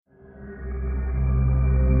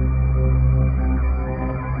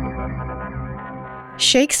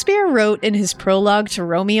Shakespeare wrote in his prologue to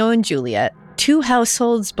Romeo and Juliet, two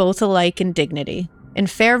households both alike in dignity, in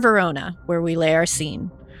fair Verona, where we lay our scene.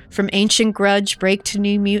 From ancient grudge break to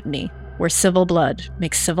new mutiny, where civil blood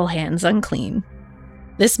makes civil hands unclean.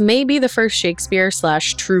 This may be the first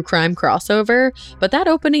Shakespeare/true crime crossover, but that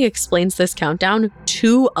opening explains this countdown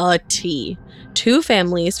to a T. Two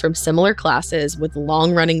families from similar classes with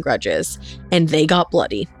long-running grudges, and they got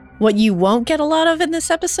bloody. What you won't get a lot of in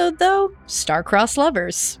this episode, though, star-crossed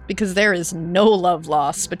lovers, because there is no love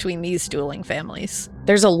lost between these dueling families.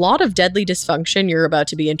 There's a lot of deadly dysfunction you're about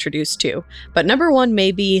to be introduced to, but number one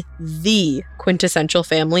may be the quintessential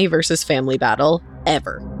family versus family battle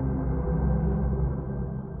ever.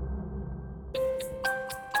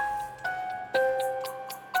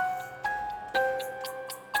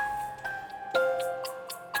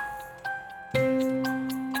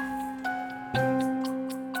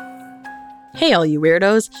 Hey all you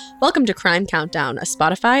weirdos, welcome to Crime Countdown, a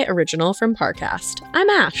Spotify original from Parcast. I'm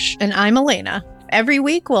Ash. And I'm Elena. Every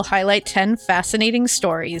week we'll highlight 10 fascinating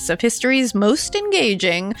stories of history's most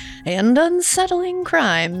engaging and unsettling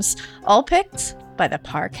crimes, all picked by the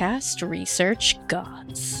Parcast research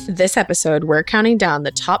gods. This episode, we're counting down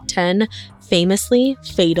the top 10 famously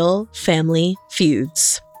fatal family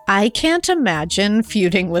feuds. I can't imagine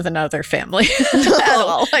feuding with another family at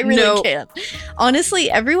all. I really can't.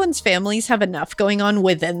 Honestly, everyone's families have enough going on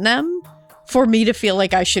within them for me to feel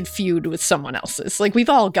like I should feud with someone else's. Like, we've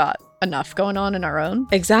all got enough going on in our own.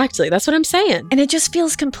 Exactly. That's what I'm saying. And it just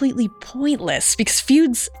feels completely pointless because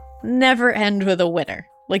feuds never end with a winner.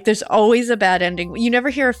 Like, there's always a bad ending. You never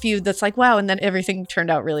hear a feud that's like, wow, and then everything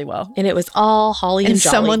turned out really well. And it was all holly and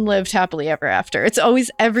jolly. Someone lived happily ever after. It's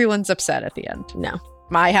always everyone's upset at the end. No.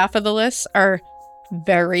 My half of the list are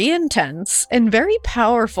very intense and very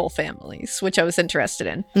powerful families, which I was interested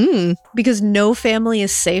in. Because no family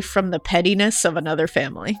is safe from the pettiness of another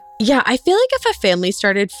family. Yeah, I feel like if a family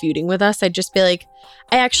started feuding with us, I'd just be like,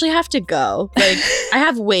 I actually have to go. Like, I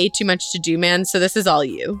have way too much to do, man, so this is all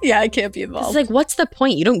you. Yeah, I can't be involved. It's like, what's the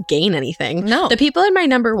point? You don't gain anything. No. The people in my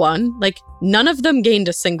number one, like, none of them gained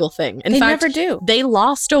a single thing. In fact, never do. They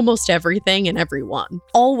lost almost everything and everyone.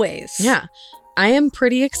 Always. Yeah. I am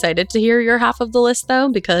pretty excited to hear your half of the list, though,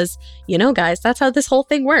 because, you know, guys, that's how this whole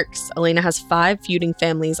thing works. Elena has 5 feuding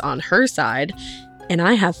families on her side, and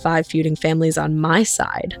I have 5 feuding families on my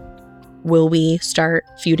side. Will we start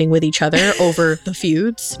feuding with each other over the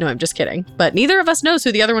feuds? No, I'm just kidding. But neither of us knows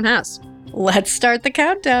who the other one has. Let's start the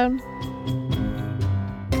countdown.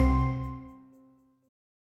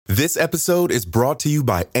 This episode is brought to you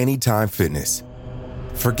by Anytime Fitness.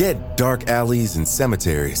 Forget dark alleys and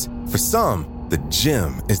cemeteries. For some, the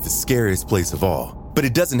gym is the scariest place of all, but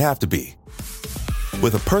it doesn't have to be.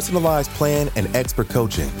 With a personalized plan and expert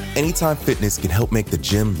coaching, Anytime Fitness can help make the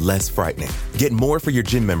gym less frightening. Get more for your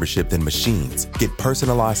gym membership than machines. Get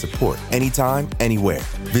personalized support anytime, anywhere.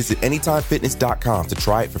 Visit AnytimeFitness.com to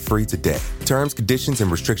try it for free today. Terms, conditions, and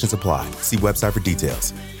restrictions apply. See website for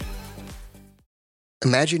details.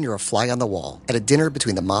 Imagine you're a fly on the wall at a dinner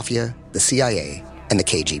between the mafia, the CIA, and the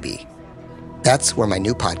KGB. That's where my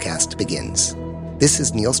new podcast begins. This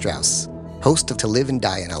is Neil Strauss, host of To Live and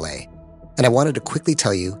Die in LA, and I wanted to quickly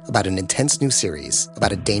tell you about an intense new series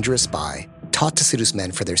about a dangerous spy taught to seduce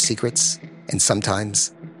men for their secrets and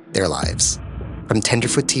sometimes their lives. From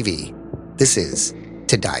Tenderfoot TV, this is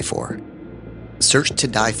To Die For. Search To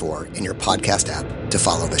Die For in your podcast app to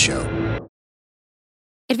follow the show.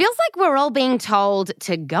 It feels like we're all being told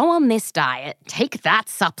to go on this diet, take that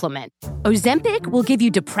supplement. Ozempic will give you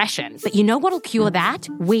depression, but you know what'll cure that?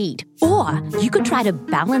 Weed. Or you could try to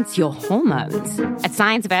balance your hormones. At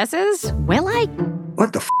Science Versus, we're like,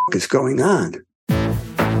 what the f*** is going on?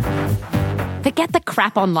 Forget the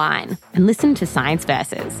crap online and listen to Science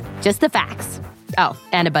Versus. Just the facts. Oh,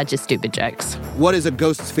 and a bunch of stupid jokes. What is a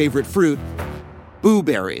ghost's favorite fruit?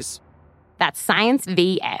 Blueberries. That's Science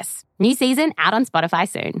VS. New season out on Spotify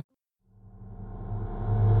soon.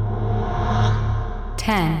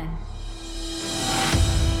 10.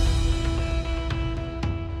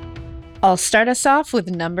 I'll start us off with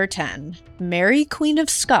number 10. Mary, Queen of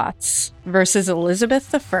Scots versus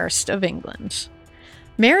Elizabeth I of England.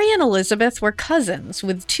 Mary and Elizabeth were cousins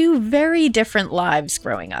with 2 very different lives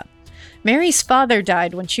growing up. Mary's father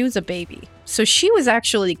died when she was a baby, so she was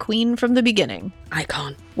actually queen from the beginning.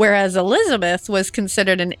 Icon. Whereas Elizabeth was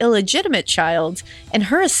considered an illegitimate child, and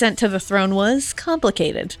her ascent to the throne was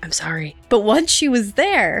complicated. I'm sorry. But once she was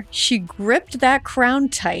there, she gripped that crown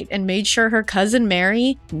tight and made sure her cousin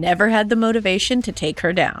Mary never had the motivation to take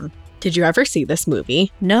her down. Did you ever see this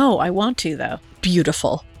movie? No, I want to, though.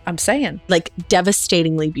 Beautiful. I'm saying. Like,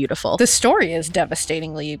 devastatingly beautiful. The story is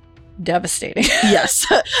devastatingly devastating. Yes.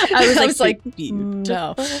 I was like,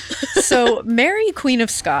 no. So Mary, Queen of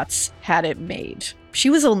Scots, had it made. She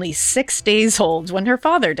was only 6 days old when her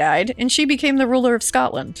father died, and she became the ruler of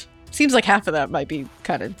Scotland. Seems like half of that might be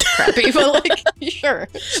kind of crappy, but like, sure.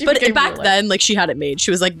 But back then, like, she had it made.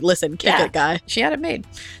 She was like, listen, kick it, guy. She had it made.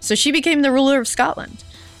 So she became the ruler of Scotland.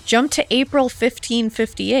 Jump to April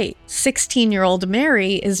 1558. 16-year-old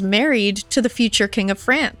Mary is married to the future King of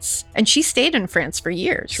France, and she stayed in France for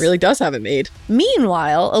years. She really does have it made.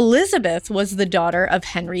 Meanwhile, Elizabeth was the daughter of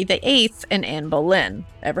Henry VIII and Anne Boleyn.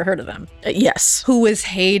 Ever heard of them? Yes. Who was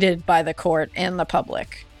hated by the court and the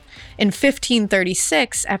public. In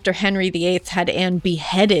 1536, after Henry VIII had Anne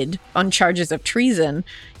beheaded on charges of treason,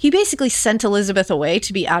 he basically sent Elizabeth away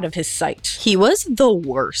to be out of his sight. He was the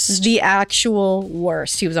worst. The actual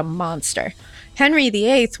worst. He was a monster. Henry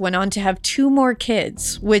VIII went on to have 2 more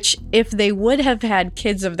kids, which, if they would have had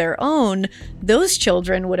kids of their own, those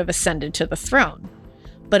children would have ascended to the throne.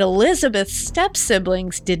 But Elizabeth's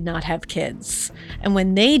step-siblings did not have kids, and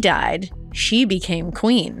when they died, she became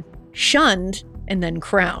queen, shunned, and then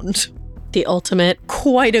crowned. The ultimate.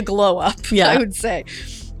 Quite a glow up, yeah. I would say.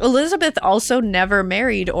 Elizabeth also never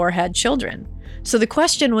married or had children. So the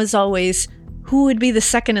question was always, who would be the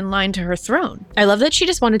second in line to her throne? I love that she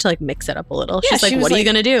just wanted to like mix it up a little. She's like, what are you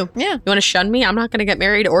going to do? Yeah. You want to shun me? I'm not going to get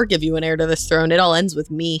married or give you an heir to this throne. It all ends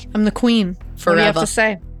with me. I'm the queen. Forever. What do you have to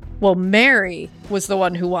say? Well, Mary was the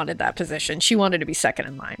one who wanted that position. She wanted to be second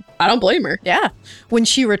in line. I don't blame her. Yeah. When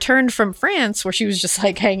she returned from France, where she was just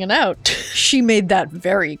like hanging out, she made that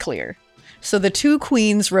very clear. So the 2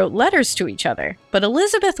 queens wrote letters to each other. But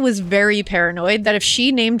Elizabeth was very paranoid that if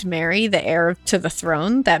she named Mary the heir to the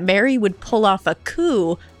throne, that Mary would pull off a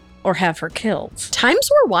coup or have her killed. Times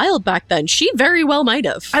were wild back then. She very well might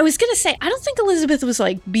have. I was going to say, I don't think Elizabeth was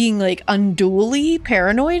like being like unduly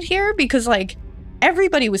paranoid here, because like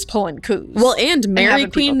everybody was pulling coups. Well, and Mary,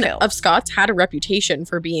 Queen killed. of Scots, had a reputation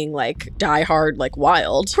for being like die hard, like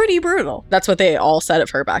wild. Pretty brutal. That's what they all said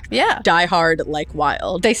of her back then. Yeah. Die hard, like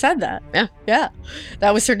wild. They said that. Yeah. Yeah.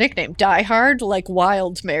 That was her nickname. Die hard, like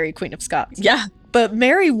wild Mary, Queen of Scots. Yeah. But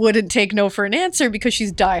Mary wouldn't take no for an answer because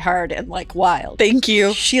she's diehard and like wild. Thank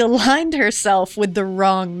you. She aligned herself with the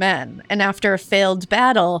wrong men, and after a failed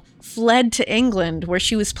battle, fled to England, where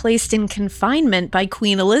she was placed in confinement by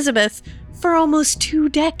Queen Elizabeth for almost 2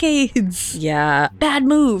 decades. Yeah. Bad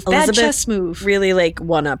move. Elizabeth bad chess move. Really like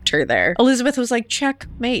one-upped her there. Elizabeth was like,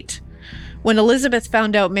 checkmate. When Elizabeth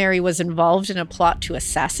found out Mary was involved in a plot to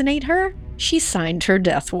assassinate her, she signed her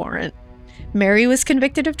death warrant. Mary was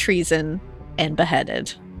convicted of treason and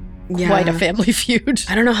beheaded. Yeah. Quite a family feud.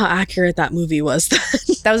 I don't know how accurate that movie was.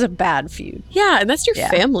 That was a bad feud. Yeah, and that's your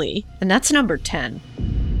family. And that's number 10.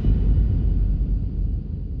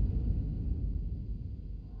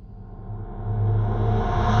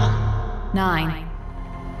 Nine.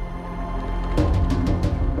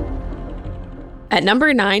 At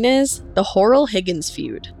number 9 is the Horrell-Higgins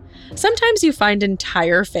feud. Sometimes you find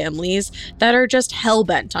entire families that are just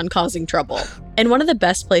hell-bent on causing trouble. And one of the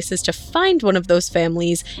best places to find one of those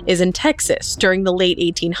families is in Texas during the late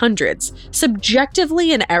 1800s,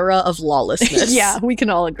 subjectively an era of lawlessness. Yeah, we can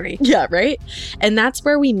all agree. Yeah, right? And that's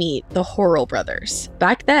where we meet the Horrell brothers.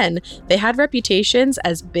 Back then, they had reputations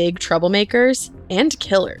as big troublemakers and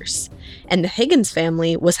killers. And the Higgins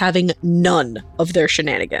family was having none of their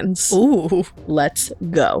shenanigans. Ooh. Let's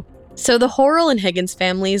go. So the Horrell and Higgins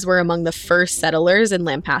families were among the first settlers in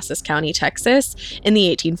Lampasas County, Texas in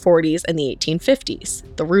the 1840s and the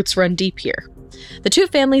 1850s. The roots run deep here. The 2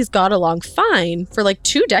 families got along fine for like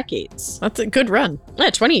 2 decades. That's a good run.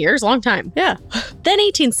 Yeah, 20 years, long time. Yeah. Then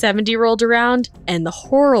 1870 rolled around and the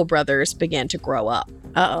Horrell brothers began to grow up.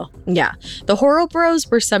 Uh-oh. Yeah. The Horrell bros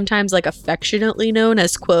were sometimes like affectionately known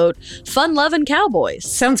as, quote, fun-loving cowboys.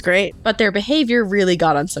 Sounds great. But their behavior really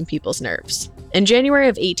got on some people's nerves. In January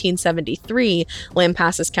of 1873,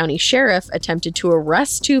 Lampasas County Sheriff attempted to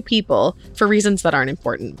arrest 2 people for reasons that aren't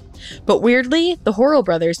important. But weirdly, the Horrell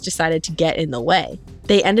brothers decided to get in the way.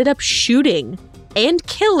 They ended up shooting and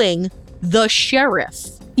killing the sheriff.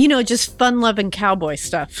 You know, just fun-loving cowboy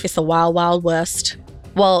stuff. It's the Wild Wild West.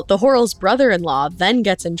 Well, the Horrell's brother-in-law then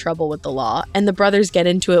gets in trouble with the law, and the brothers get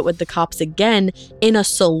into it with the cops again in a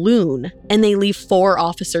saloon, and they leave 4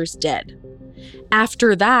 officers dead.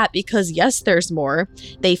 After that, because yes, there's more,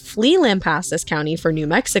 they flee Lampasas County for New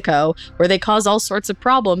Mexico, where they cause all sorts of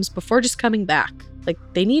problems before just coming back. Like,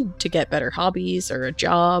 they need to get better hobbies or a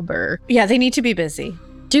job or... Yeah, they need to be busy.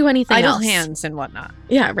 Do anything Idle else. hands and whatnot.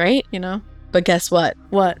 Yeah, right? You know? But guess what?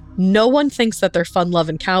 What? No one thinks that they're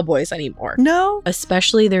fun-loving cowboys anymore. No?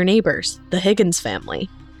 Especially their neighbors, the Higgins family.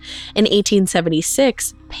 In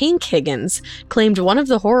 1876, Pink Higgins claimed one of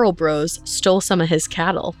the Horrell Bros stole some of his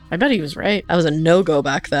cattle. I bet he was right. That was a no-go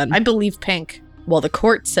back then. I believe Pink. Well, the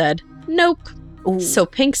court said, nope. Ooh. So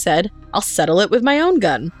Pink said, I'll settle it with my own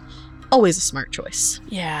gun. Always a smart choice.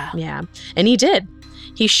 Yeah. Yeah. And he did.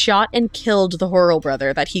 He shot and killed the Horrell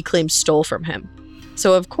brother that he claimed stole from him.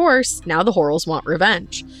 So, of course, now the Horrells want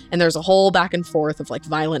revenge. And there's a whole back and forth of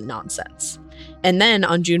violent nonsense. And then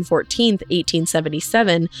on June 14th,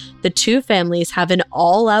 1877, the two families have an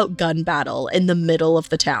all-out gun battle in the middle of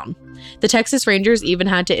the town. The Texas Rangers even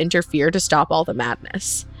had to interfere to stop all the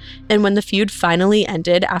madness. And when the feud finally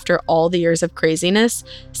ended after all the years of craziness,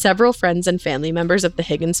 several friends and family members of the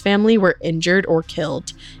Higgins family were injured or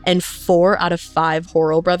killed, and 4 out of 5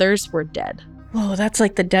 Horrell brothers were dead. Whoa, that's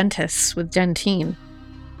like the dentists with Dentine.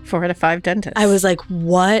 4 out of 5 dentists. I was like,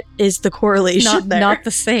 what is the correlation there? Not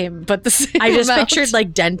the same, but the same I just amount.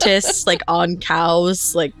 pictured dentists on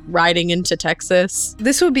cows, riding into Texas.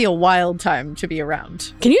 This would be a wild time to be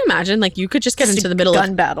around. Can you imagine? You could just get into the middle gun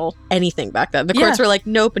of battle. Anything back then. The courts were like,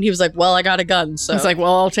 nope. And he was like, well, I got a gun. So he's like,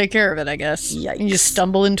 well, I'll take care of it, I guess. Yikes. You just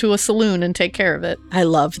stumble into a saloon and take care of it. I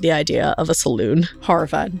love the idea of a saloon.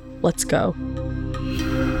 Horrified. Let's go.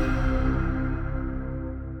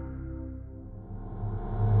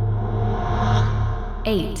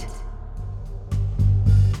 Eight.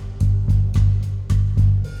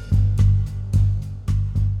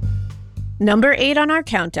 Number 8 on our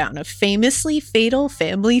countdown of famously fatal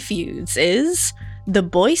family feuds is the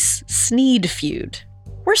Boyce-Sneed feud.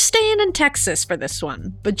 We're staying in Texas for this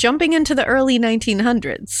one, but jumping into the early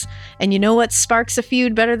 1900s. And you know what sparks a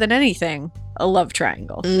feud better than anything? A love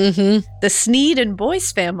triangle. Mm-hmm. The Sneed and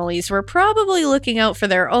Boyce families were probably looking out for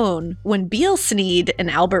their own when Beale Sneed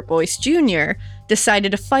and Albert Boyce Jr.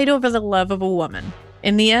 decided to fight over the love of a woman.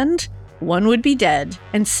 In the end, one would be dead,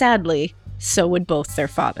 and sadly, so would both their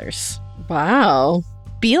fathers. Wow.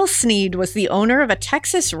 Beale Sneed was the owner of a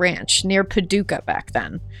Texas ranch near Paducah back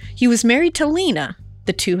then. He was married to Lena.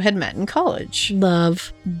 The two had met in college.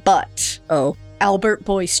 Love. But Albert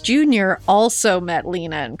Boyce Jr. also met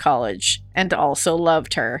Lena in college and also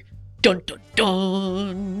loved her. Dun dun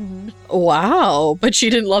dun. Wow. But she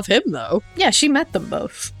didn't love him, though. Yeah, she met them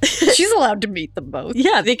both. She's allowed to meet them both.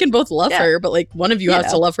 Yeah, they can both love her, but one of you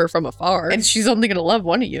has to love her from afar. And she's only going to love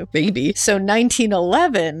one of you. Maybe. So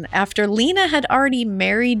 1911, after Lena had already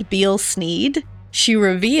married Beale Sneed, she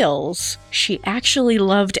reveals she actually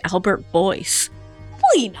loved Albert Boyce.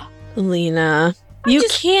 Lena. You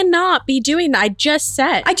cannot be doing that. I just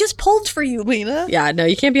said. I just pulled for you, Lena. Yeah, no,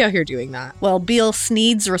 you can't be out here doing that. Well, Beale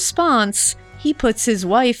Sneed's response, he puts his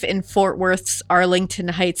wife in Fort Worth's Arlington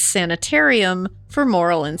Heights Sanitarium for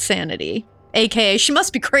moral insanity. AKA, she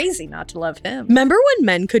must be crazy not to love him. Remember when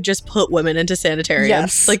men could just put women into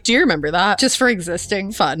sanitariums? Yes. Do you remember that? Just for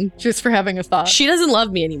existing. Fun. Just for having a thought. She doesn't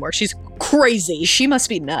love me anymore. She's crazy. She must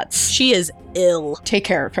be nuts. She is ill. Take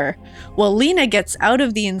care of her. Well, Lena gets out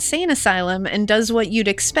of the insane asylum and does what you'd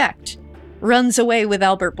expect. Runs away with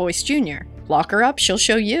Albert Boyce Jr. Lock her up, she'll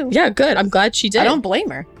show you. Yeah, good. I'm glad she did. I don't blame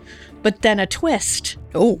her. But then a twist.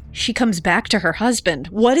 Oh. She comes back to her husband.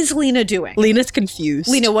 What is Lena doing? Lena's confused.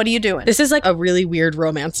 Lena, what are you doing? This is a really weird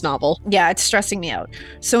romance novel. Yeah, it's stressing me out.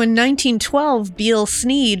 So in 1912, Beale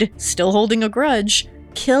Sneed, still holding a grudge,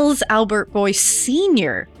 kills Albert Boyce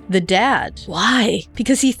Sr., the dad. Why?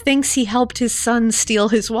 Because he thinks he helped his son steal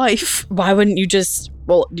his wife. Why wouldn't you just...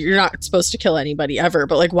 Well, you're not supposed to kill anybody ever,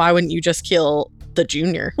 but why wouldn't you just kill the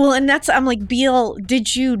junior? Well, and I'm like, Beale,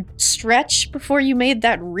 did you stretch before you made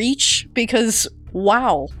that reach? Because,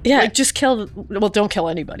 wow. Yeah. Just kill, well, don't kill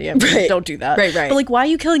anybody. I mean, don't do that. Right. But why are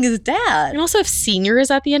you killing his dad? And also, if senior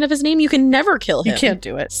is at the end of his name, you can never kill him. You can't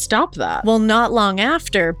do it. Stop that. Well, not long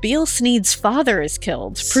after, Beale Sneed's father is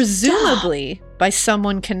killed, presumably by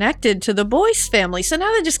someone connected to the Boyce family. So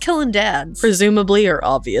now they're just killing dads. Presumably or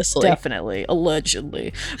obviously. Definitely.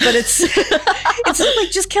 Allegedly. But it's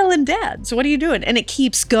it's just killing dads. What are you doing? And it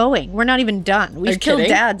keeps going. We're not even done. We've killed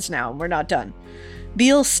dads now and we're not done.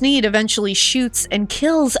 Beale Sneed eventually shoots and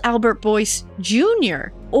kills Albert Boyce Jr.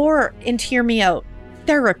 Or, and hear me out,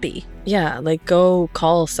 therapy. Yeah, go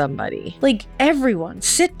call somebody. Everyone,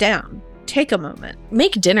 sit down. Take a moment.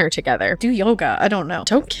 Make dinner together. Do yoga. I don't know.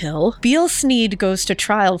 Don't kill. Beale Sneed goes to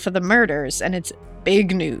trial for the murders, and it's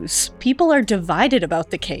big news. People are divided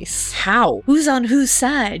about the case. How? Who's on whose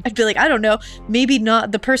side? I'd be like, I don't know. Maybe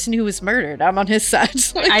not the person who was murdered. I'm on his side.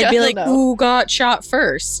 I'd be like, who got shot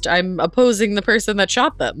first? I'm opposing the person that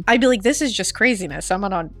shot them. I'd be like, this is just craziness. I'm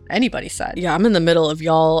not on anybody's side. Yeah, I'm in the middle of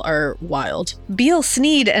y'all are wild. Beale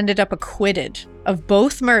Sneed ended up acquitted of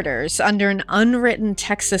both murders under an unwritten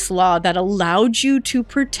Texas law that allowed you to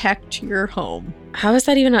protect your home. How is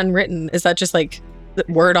that even unwritten? Is that just like the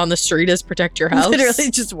word on the street is protect your house? Literally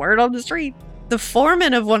just word on the street. The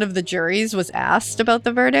foreman of one of the juries was asked about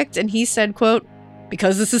the verdict, and he said, quote,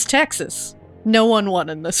 "Because this is Texas, no one won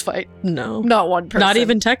in this fight." No. Not one person. Not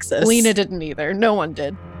even Texas. Lena didn't either. No one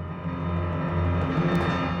did.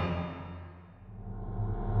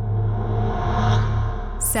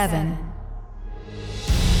 Seven.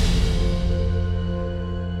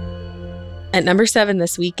 At number 7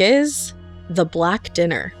 this week is The Black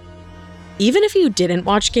Dinner. Even if you didn't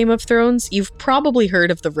watch Game of Thrones, you've probably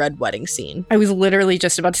heard of the Red Wedding scene. I was literally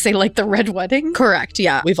just about to say, like, the Red Wedding. Correct,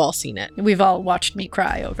 yeah. We've all seen it. We've all watched me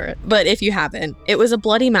cry over it. But if you haven't, it was a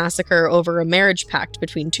bloody massacre over a marriage pact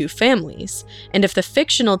between two families. And if the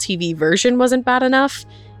fictional TV version wasn't bad enough,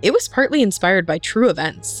 it was partly inspired by true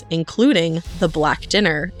events, including the Black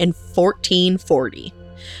Dinner in 1440.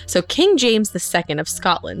 So King James II of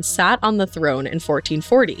Scotland sat on the throne in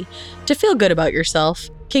 1440. To feel good about yourself,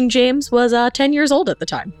 King James was 10 years old at the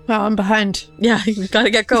time. Wow, I'm behind. Yeah, you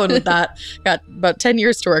gotta get going with that. Got about 10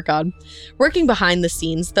 years to work on. Working behind the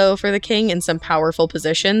scenes, though, for the king in some powerful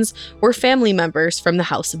positions were family members from the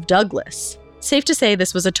House of Douglas. Safe to say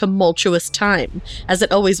this was a tumultuous time, as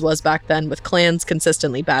it always was back then, with clans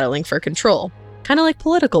consistently battling for control. Kind of like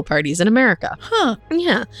political parties in America. Huh.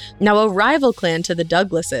 Yeah. Now, a rival clan to the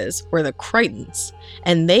Douglases were the Crichtons,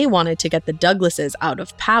 and they wanted to get the Douglases out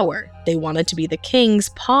of power. They wanted to be the king's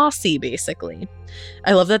posse, basically.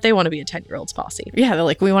 I love that they want to be a 10-year-old's posse. Yeah, they're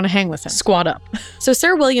like, we want to hang with him. Squad up. So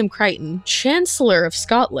Sir William Crichton, Chancellor of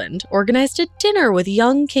Scotland, organized a dinner with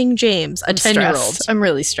young King James, a 10-year-old. I'm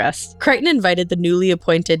really stressed. Crichton invited the newly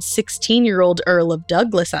appointed 16-year-old Earl of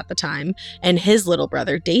Douglas at the time, and his little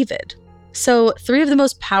brother David. So 3 of the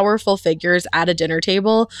most powerful figures at a dinner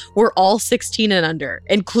table were all 16 and under,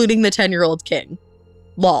 including the 10-year-old king.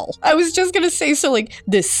 Lol. I was just going to say, so like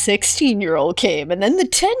this 16-year-old came and then the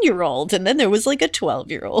 10-year-old and then there was like a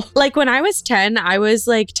 12-year-old. Like when I was 10, I was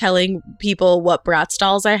like telling people what Bratz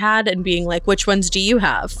dolls I had and being like, which ones do you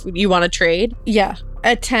have? You want to trade? Yeah.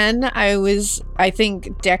 At 10, I was, I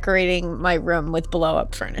think, decorating my room with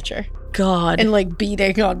blow-up furniture. God. And like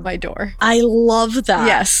beating on my door. I love that.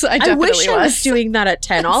 Yes, I definitely wish I was doing that at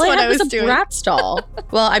 10. All I had was a Bratz doll.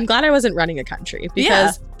 Well, I'm glad I wasn't running a country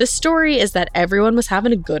because the story is that everyone was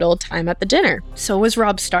having a good old time at the dinner. So was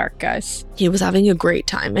Robb Stark, guys. He was having a great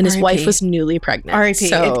time and his wife was newly pregnant. R.I.P.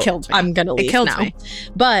 So it killed me. I'm going to leave now. Me.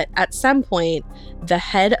 But at some point, the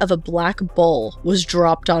head of a black bull was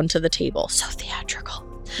dropped onto the table. So theatrical.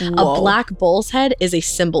 Whoa. A black bull's head is a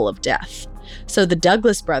symbol of death. So the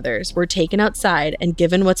Douglas brothers were taken outside and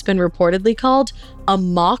given what's been reportedly called a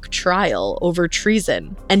mock trial over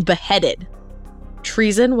treason and beheaded.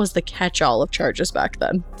 Treason was the catch-all of charges back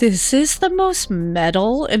then. This is the most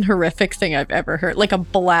metal and horrific thing I've ever heard. Like a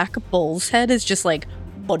black bull's head is just like,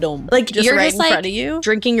 ba-dum, like just you're right just in like front of you.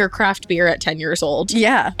 Drinking your craft beer at 10 years old.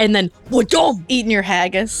 Yeah. And then ba-dum, eating your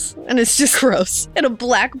haggis. And it's just gross. And a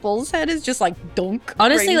black bull's head is just like dunk.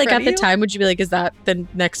 Honestly, right like at the time, would you be like, is that the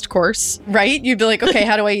next course? Right? You'd be like, okay,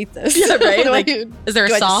 how do I eat this? Yeah, right? Like, is there a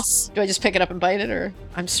sauce? Do I just pick it up and bite it, or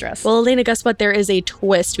I'm stressed? Well, Elena, guess what? There is a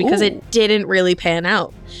twist because it didn't really pan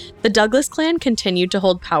out. The Douglas clan continued to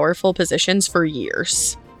hold powerful positions for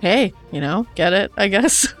years. Hey, get it, I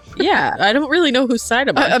guess. Yeah, I don't really know whose side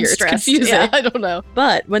I'm on here. Stressed. It's confusing. Yeah, I don't know.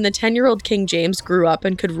 But when the 10-year-old King James grew up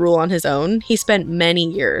and could rule on his own, he spent many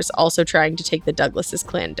years also trying to take the Douglases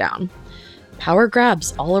clan down. Power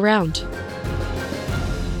grabs all around.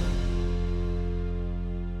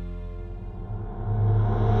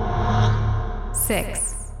 Six.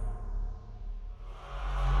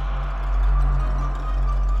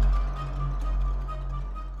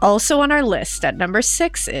 Also on our list at number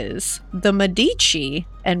 6 is the Medici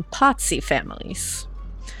and Pazzi families.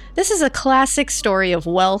 This is a classic story of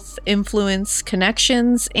wealth, influence,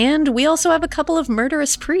 connections, and we also have a couple of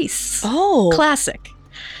murderous priests. Oh. Classic.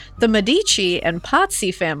 The Medici and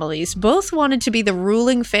Pazzi families both wanted to be the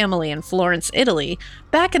ruling family in Florence, Italy,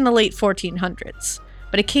 back in the late 1400s.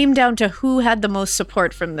 But it came down to who had the most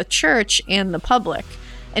support from the church and the public,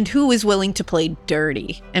 and who was willing to play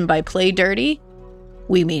dirty. And by play dirty,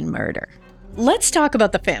 we mean murder. Let's talk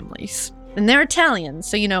about the families. And they're Italian,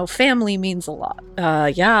 so family means a lot.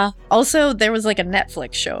 Yeah. Also, there was like a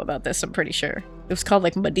Netflix show about this, I'm pretty sure. It was called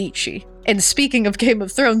like Medici. And speaking of Game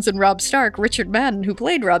of Thrones and Robb Stark, Richard Madden, who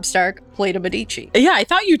played Robb Stark, played a Medici. Yeah, I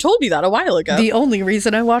thought you told me that a while ago. The only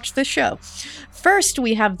reason I watched this show. First,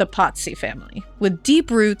 we have the Pazzi family, with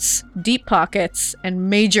deep roots, deep pockets, and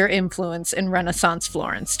major influence in Renaissance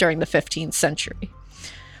Florence during the 15th century.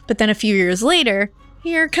 But then a few years later,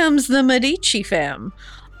 here comes the Medici fam.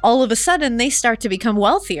 All of a sudden, they start to become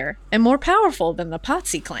wealthier and more powerful than the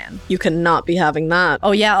Pazzi clan. You cannot be having that.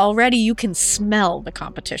 Oh yeah, already you can smell the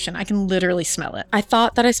competition. I can literally smell it. I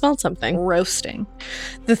thought that I smelled something. Roasting.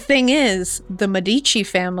 The thing is, the Medici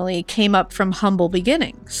family came up from humble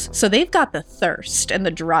beginnings. So they've got the thirst and the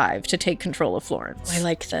drive to take control of Florence. I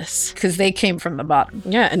like this. Because they came from the bottom.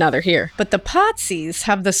 Yeah, and now they're here. But the Pazzis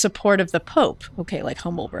have the support of the Pope. Okay, like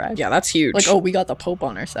humble brag. Yeah, that's huge. Like, oh, we got the Pope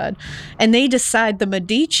on our side. And they decide the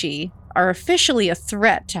Medici are officially a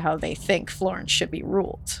threat to how they think Florence should be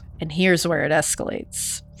ruled. And here's where it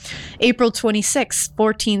escalates. April 26,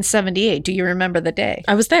 1478. Do you remember the day?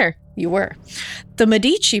 I was there. You were. The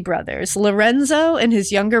Medici brothers, Lorenzo and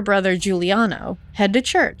his younger brother Giuliano, head to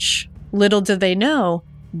church. Little do they know,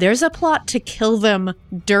 there's a plot to kill them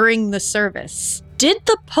during the service. Did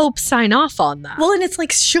the Pope sign off on that? Well, and it's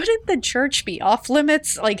like, shouldn't the church be off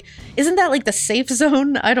limits? Like, isn't that like the safe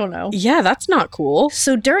zone? I don't know. Yeah, that's not cool.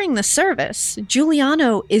 So during the service,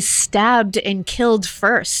 Giuliano is stabbed and killed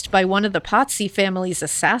first by one of the Pazzi family's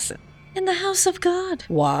assassins. In the house of God.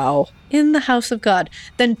 Wow. In the house of God.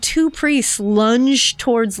 Then two priests lunge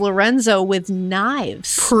towards Lorenzo with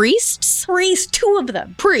knives. Priests? Two of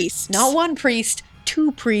them. Priests. Not one priest,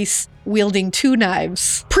 two priests wielding two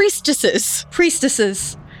knives.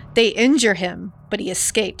 Priestesses. They injure him, but he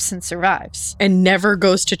escapes and survives. And never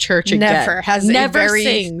goes to church again. Never. Has never a very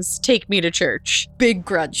sings, "Take me to church." big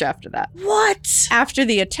grudge after that. What? After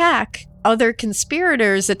the attack, other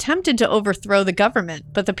conspirators attempted to overthrow the government,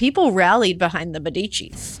 but the people rallied behind the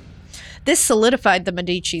Medicis. This solidified the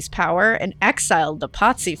Medici's power and exiled the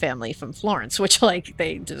Pazzi family from Florence, which, like,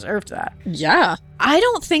 they deserved that. Yeah. I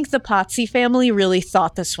don't think the Pazzi family really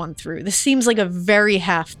thought this one through. This seems like a very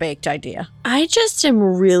half-baked idea. I just am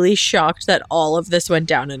really shocked that all of this went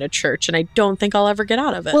down in a church, and I don't think I'll ever get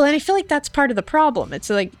out of it. Well, and I feel like that's part of the problem.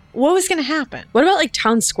 It's like, what was going to happen? What about, like,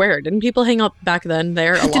 Town Square? Didn't people hang out back then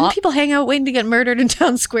there a lot? Didn't people hang out waiting to get murdered in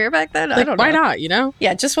Town Square back then? I don't know. Why not, you know?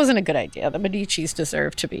 Yeah, it just wasn't a good idea. The Medicis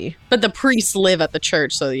deserved to be. But the priests live at the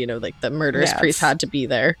church, so, you know, like, the murderous Yeah, priest had to be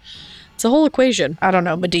there. It's a whole equation. I don't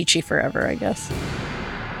know, Medici forever, I guess.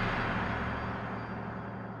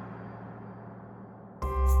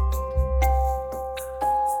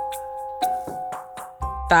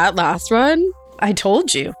 That last one? I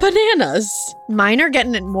told you. Bananas. Mine are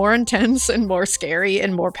getting more intense and more scary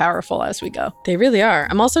and more powerful as we go. They really are.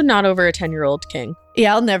 I'm also not over a 10-year-old king.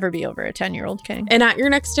 Yeah, I'll never be over a 10-year-old king. And at your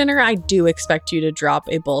next dinner, I do expect you to drop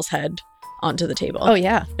a bull's head onto the table. Oh,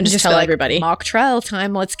 yeah. And just tell be like, everybody. Mock trial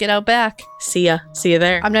time. Let's get out back. See ya. See you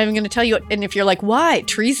there. I'm not even going to tell you. And if you're like, why?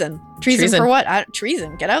 Treason. Treason for what?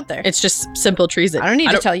 Treason. Get out there. It's just simple treason. I don't need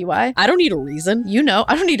to tell you why. I don't need a reason. You know,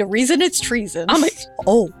 I don't need a reason. It's treason. I'm like,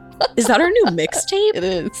 oh, is that our new mixtape? It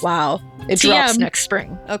is. Wow. It drops next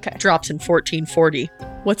spring. Okay. Drops in 1440.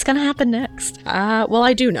 What's going to happen next? Well,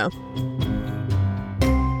 I do know.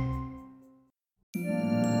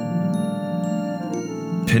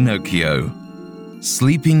 Pinocchio,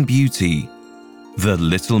 Sleeping Beauty, The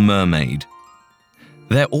Little Mermaid.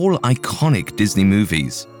 They're all iconic Disney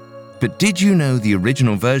movies. But did you know the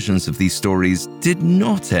original versions of these stories did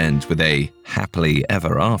not end with a happily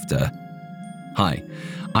ever after? Hi,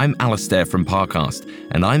 I'm Alistair from Parcast,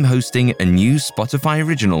 and I'm hosting a new Spotify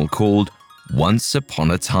original called Once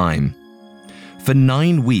Upon a Time. For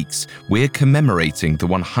 9 weeks, we're commemorating the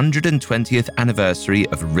 120th anniversary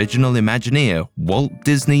of original Imagineer Walt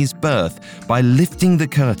Disney's birth by lifting the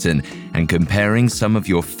curtain and comparing some of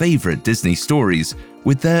your favorite Disney stories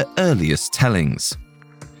with their earliest tellings.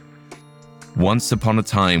 Once Upon a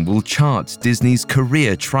Time will chart Disney's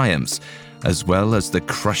career triumphs, as well as the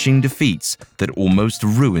crushing defeats that almost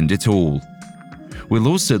ruined it all. We'll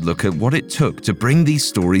also look at what it took to bring these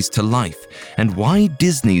stories to life and why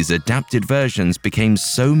Disney's adapted versions became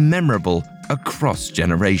so memorable across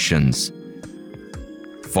generations.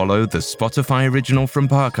 Follow the Spotify original from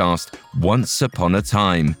Parcast, Once Upon a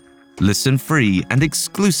Time. Listen free and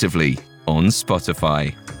exclusively on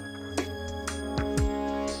Spotify.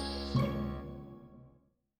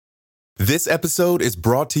 This episode is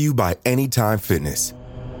brought to you by Anytime Fitness.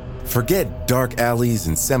 Forget dark alleys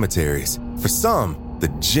and cemeteries. For some, the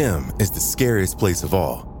gym is the scariest place of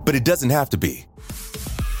all. But it doesn't have to be.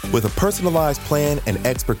 With a personalized plan and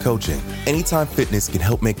expert coaching, Anytime Fitness can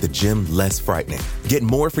help make the gym less frightening. Get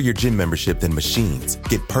more for your gym membership than machines.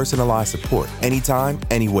 Get personalized support anytime,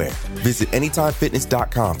 anywhere. Visit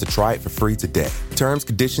AnytimeFitness.com to try it for free today. Terms,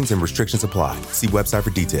 conditions, and restrictions apply. See website for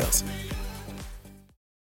details.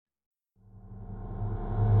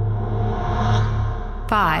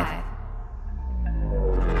 Five.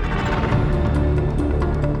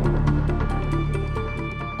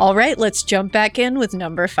 All right, let's jump back in with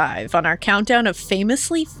number 5 on our countdown of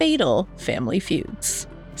famously fatal family feuds.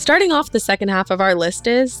 Starting off the second half of our list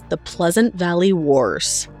is the Pleasant Valley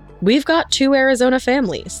Wars. We've got 2 Arizona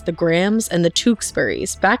families, the Grahams and the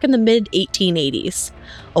Tewksburys, back in the mid-1880s.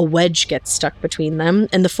 A wedge gets stuck between them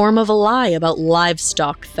in the form of a lie about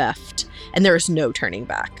livestock theft, and there is no turning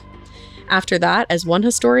back. After that, as one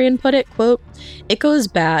historian put it, quote, "It goes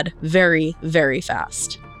bad very, very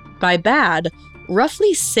fast." By bad,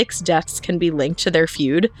 roughly 6 deaths can be linked to their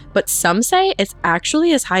feud, but some say it's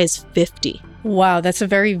actually as high as 50. Wow, that's a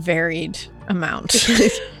very varied amount.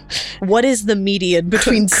 What is the median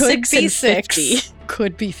between Could 6 be and 50? 6.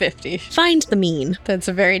 Could be 50. Find the mean. That's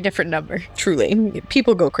a very different number. Truly.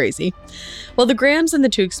 People go crazy. Well, the Grahams and the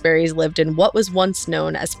Tewksburys lived in what was once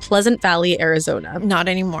known as Pleasant Valley, Arizona. Not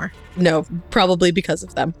anymore. No, probably because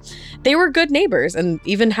of them. They were good neighbors and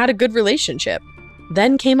even had a good relationship.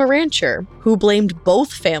 Then came a rancher who blamed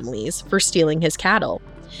both families for stealing his cattle.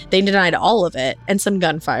 They denied all of it, and some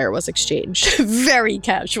gunfire was exchanged. Very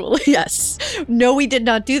casually. Yes. No, we did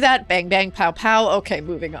not do that. Bang, bang, pow, pow. Okay,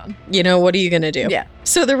 moving on. You know, what are you going to do? Yeah.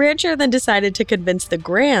 So the rancher then decided to convince the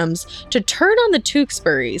Grahams to turn on the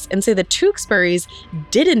Tewksburys and say the Tewksburys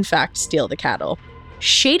did in fact steal the cattle.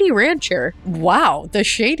 Shady rancher. Wow, the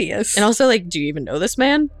shadiest. And also, like, do you even know this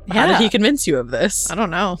man? How did Yeah. he convince you of this? I don't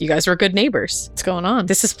know. You guys were good neighbors. What's going on?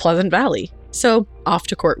 This is Pleasant Valley. So off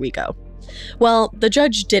to court we go. Well, the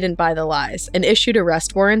judge didn't buy the lies and issued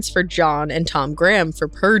arrest warrants for John and Tom Graham for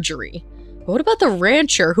perjury. But what about the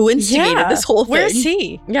rancher who instigated this whole thing? Where's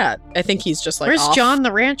he? Yeah, I think he's just like Where's off. John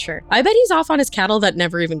the rancher? I bet he's off on his cattle that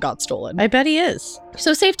never even got stolen. I bet he is.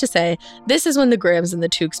 So safe to say, this is when the Grahams and the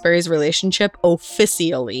Tewksburys relationship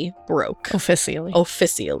officially broke.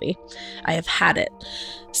 Officially. I have had it.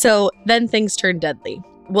 So then things turn deadly.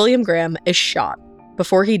 William Graham is shot.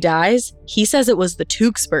 Before he dies, he says it was the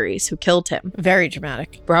Tewksburys who killed him. Very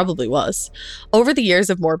dramatic. Probably was. Over the years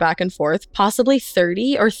of more back and forth, possibly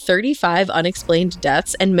 30 or 35 unexplained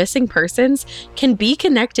deaths and missing persons can be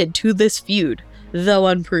connected to this feud, though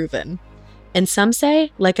unproven. And some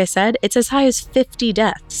say, like I said, it's as high as 50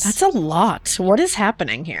 deaths. That's a lot. What is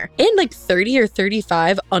happening here? And like 30 or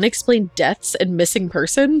 35 unexplained deaths and missing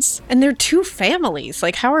persons. And they're 2 families.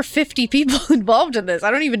 Like, how are 50 people involved in this?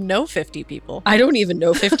 I don't even know 50 people. I don't even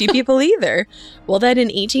know 50 people either. Well, then in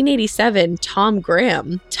 1887, Tom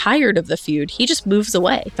Graham, tired of the feud, he just moves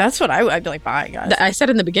away. That's what I'd be like, bye, guys. I said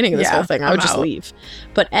in the beginning of this Yeah, whole thing, I would I'm just out. leave.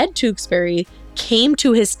 But Ed Tewksbury came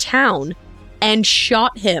to his town and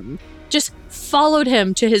shot him. Just followed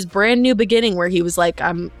him to his brand new beginning where he was like,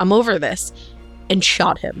 I'm over this, and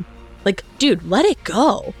shot him. Like, dude, let it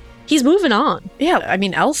go. He's moving on. Yeah, I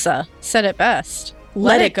mean, Elsa said it best.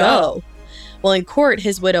 Let it go. Well, in court,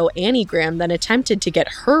 his widow, Annie Graham, then attempted to get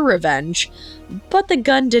her revenge, but the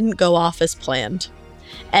gun didn't go off as planned.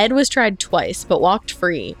 Ed was tried twice, but walked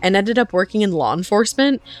free and ended up working in law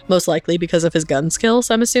enforcement, most likely because of his gun skills,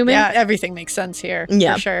 I'm assuming. Yeah, everything makes sense here.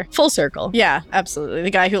 Yeah, for sure. Full circle. Yeah, absolutely. The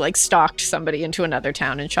guy who like stalked somebody into another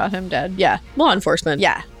town and shot him dead. Yeah. Law enforcement.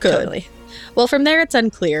 Yeah, Good. totally. Well, from there, it's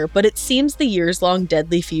unclear, but it seems the years-long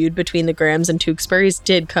deadly feud between the Grahams and Tewksburys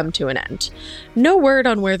did come to an end. No word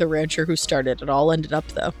on where the rancher who started it all ended up,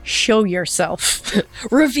 though. Show yourself.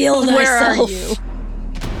 Reveal thyself. Where are you?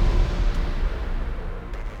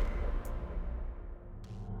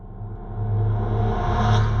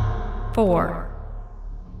 Four.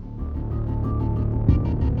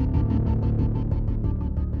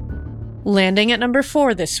 Landing at number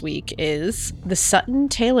 4 this week is the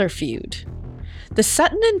Sutton-Taylor feud. The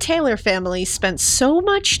Sutton and Taylor families spent so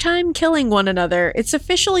much time killing one another, it's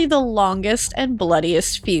officially the longest and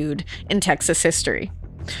bloodiest feud in Texas history.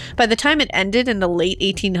 By the time it ended in the late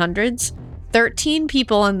 1800s, 13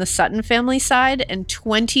 people on the Sutton family side and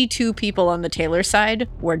 22 people on the Taylor side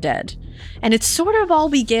were dead. And it sort of all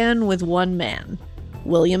began with one man,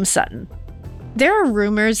 William Sutton. There are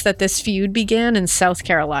rumors that this feud began in South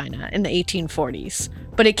Carolina in the 1840s,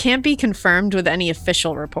 but it can't be confirmed with any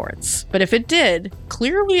official reports. But if it did,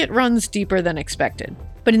 clearly it runs deeper than expected.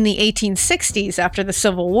 But in the 1860s, after the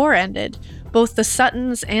Civil War ended, both the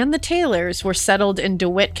Suttons and the Taylors were settled in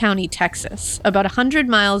DeWitt County, Texas, about 100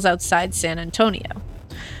 miles outside San Antonio.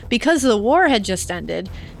 Because the war had just ended,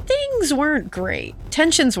 things weren't great.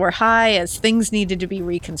 Tensions were high as things needed to be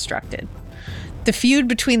reconstructed. The feud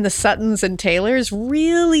between the Suttons and Taylors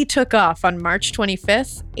really took off on March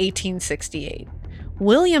 25th, 1868.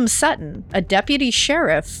 William Sutton, a deputy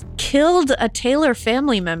sheriff, killed a Taylor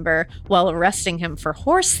family member while arresting him for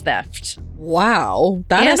horse theft. Wow,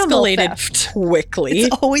 that Animal escalated theft. quickly.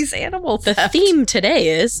 It's always animal The theft. theme today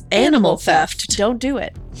is animal theft. Don't do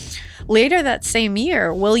it. Later that same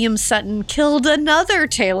year, William Sutton killed another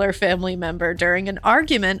Taylor family member during an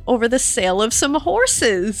argument over the sale of some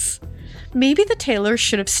horses. Maybe the Taylors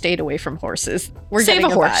should have stayed away from horses. We're Save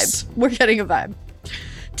getting a horse. vibe. We're getting a vibe.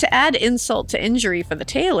 To add insult to injury for the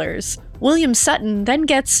Taylors, William Sutton then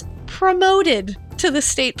gets promoted to the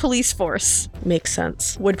state police force. Makes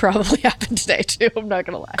sense. Would probably happen today too, I'm not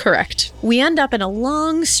gonna lie. Correct. We end up in a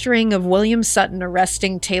long string of William Sutton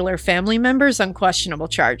arresting Taylor family members on questionable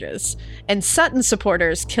charges, and Sutton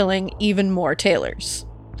supporters killing even more Taylors.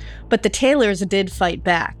 But the Taylors did fight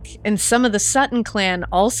back, and some of the Sutton clan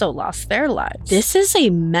also lost their lives. This is a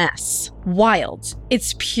mess. Wild.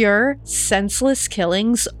 It's pure, senseless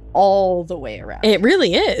killings all the way around. It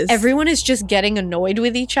really is. Everyone is just getting annoyed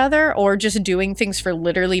with each other or just doing things for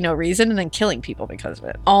literally no reason and then killing people because of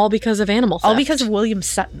it. All because of animal theft. All because of William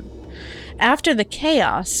Sutton. After the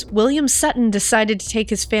chaos, William Sutton decided to take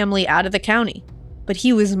his family out of the county, but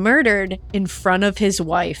he was murdered in front of his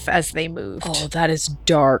wife as they moved. Oh, that is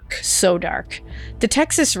dark. So dark. The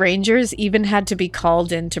Texas Rangers even had to be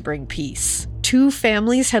called in to bring peace. Two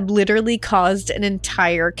families had literally caused an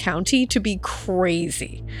entire county to be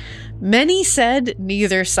crazy. Many said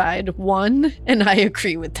neither side won, and I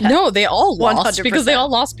agree with that. No, they all lost 100%. because they all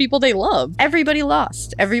lost people they loved. Everybody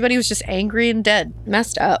lost. Everybody was just angry and dead.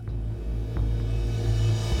 Messed up.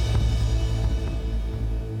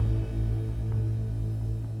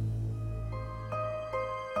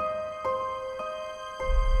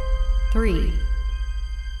 Three.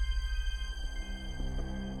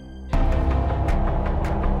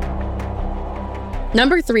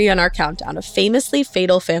 Number 3 on our countdown of famously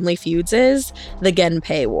fatal family feuds is the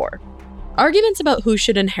Genpei War. Arguments about who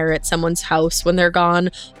should inherit someone's house when they're gone,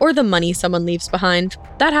 or the money someone leaves behind,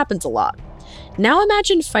 that happens a lot. Now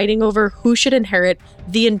imagine fighting over who should inherit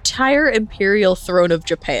the entire imperial throne of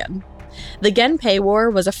Japan. The Genpei War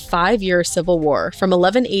was a 5-year civil war from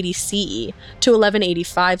 1180 CE to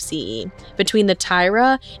 1185 CE between the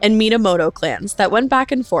Taira and Minamoto clans that went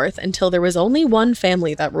back and forth until there was only one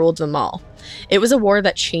family that ruled them all. It was a war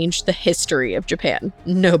that changed the history of Japan.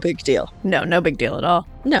 No big deal. No big deal at all.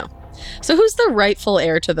 No. So who's the rightful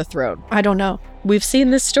heir to the throne? I don't know. We've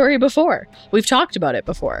seen this story before. We've talked about it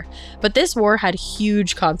before. But this war had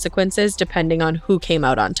huge consequences depending on who came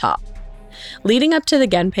out on top. Leading up to the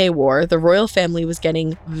Genpei War, the royal family was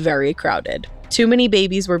getting very crowded. Too many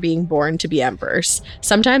babies were being born to be emperors,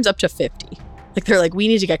 sometimes up to 50. They're like, we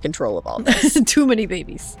need to get control of all this. Too many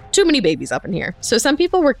babies. Too many babies up in here. So some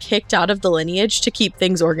people were kicked out of the lineage to keep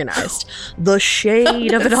things organized. The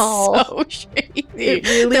shade of it all. So shady. It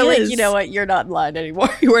really They're is. like, you know what? You're not in line anymore.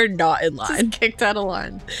 You are not in line. Just kicked out of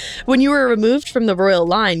line. When you were removed from the royal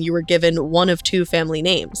line, you were given one of two family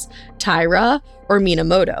names, Taira or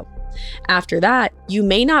Minamoto. After that, you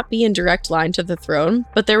may not be in direct line to the throne,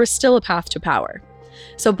 but there was still a path to power.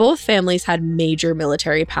 So both families had major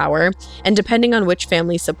military power, and depending on which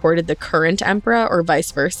family supported the current emperor or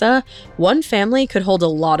vice versa, one family could hold a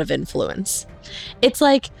lot of influence. It's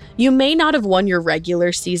like, you may not have won your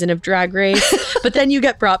regular season of Drag Race, but then you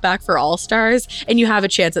get brought back for All-Stars, and you have a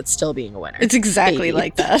chance at still being a winner. It's exactly Maybe.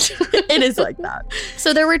 like that. It is like that.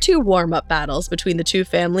 So there were 2 warm-up battles between the 2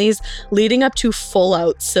 families, leading up to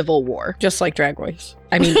full-out civil war. Just like Drag Race.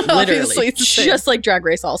 I mean, Obviously, literally, it's the same. just like Drag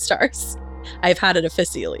Race All-Stars. I've had it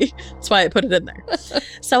officially. That's why I put it in there.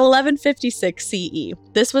 So 1156 CE.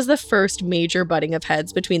 This was the first major butting of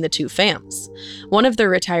heads between the 2 fams. One of the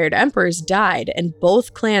retired emperors died, and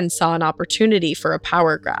both clans saw an opportunity for a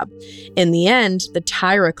power grab. In the end, the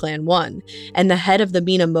Taira clan won, and the head of the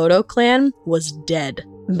Minamoto clan was dead.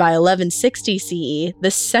 By 1160 CE,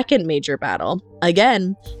 the second major battle,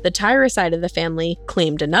 again, the Taira side of the family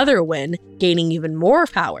claimed another win, gaining even more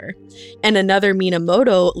power. And another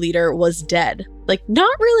Minamoto leader was dead.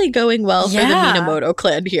 Not really going well for the Minamoto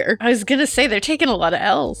clan here. I was gonna say, they're taking a lot of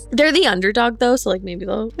L's. They're the underdog though, so maybe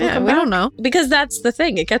they'll come we back. don't know. Because that's the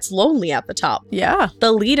thing, it gets lonely at the top. Yeah.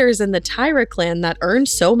 The leaders in the Taira clan that earned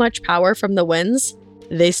so much power from the wins,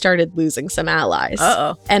 they started losing some allies.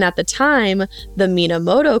 Uh-oh. And at the time, the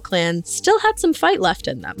Minamoto clan still had some fight left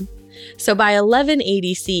in them. So by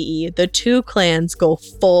 1180 CE, the two clans go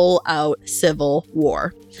full out civil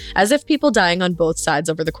war. As if people dying on both sides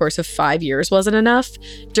over the course of 5 years wasn't enough,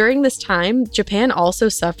 during this time, Japan also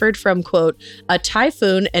suffered from, quote, a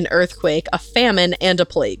typhoon, an earthquake, a famine, and a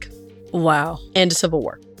plague. Wow. And a civil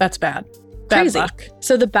war. That's bad. Crazy. Bad luck.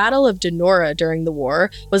 So the Battle of Donora during the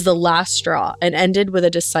war was the last straw and ended with a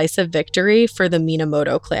decisive victory for the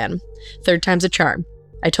Minamoto clan. Third time's a charm.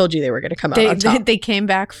 I told you they were going to come out on top. They came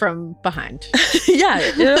back from behind. Yeah,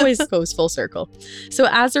 it always goes full circle. So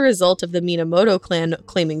as a result of the Minamoto clan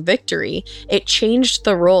claiming victory, it changed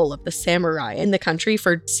the role of the samurai in the country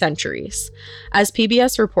for centuries. As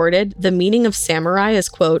PBS reported, the meaning of samurai is,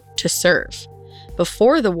 quote, to serve.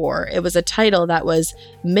 Before the war, it was a title that was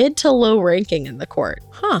mid to low ranking in the court.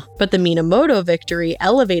 But the Minamoto victory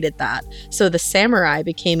elevated that, so the samurai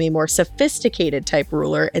became a more sophisticated type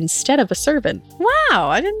ruler instead of a servant. Wow,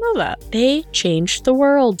 I didn't know that. They changed the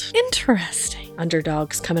world. Interesting.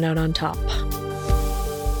 Underdogs coming out on top.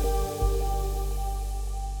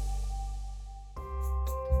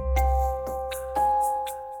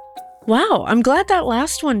 Wow, I'm glad that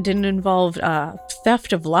last one didn't involve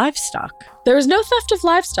theft of livestock. There was no theft of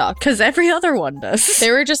livestock. Because every other one does.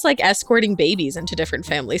 They were just like escorting babies into different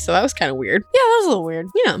families, so that was kind of weird. Yeah, that was a little weird.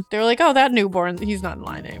 Yeah. They were like, oh, that newborn, he's not in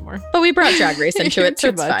line anymore. But we brought Drag Race into it, so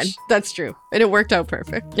it's fine. That's true. And it worked out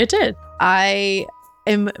perfect. It did. I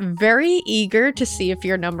am very eager to see if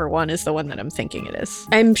your number one is the one that I'm thinking it is.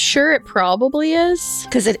 I'm sure it probably is.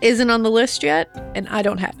 Because it isn't on the list yet, and I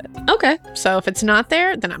don't have it. Okay. So if it's not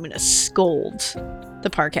there, then I'm going to scold the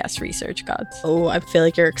Parcast research gods. Oh, I feel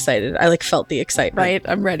like you're excited. I felt the excitement. Right?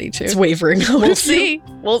 I'm ready to. It's wavering. We'll see.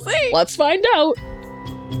 We'll see. Let's find out.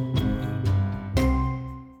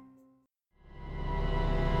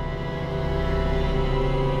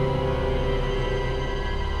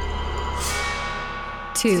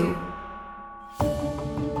 Two.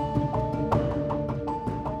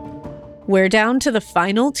 We're down to the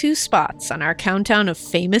final two spots on our countdown of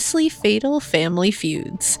famously fatal family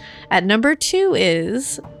feuds. At number 2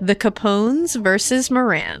 is the Capones versus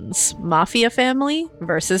Morans, Mafia family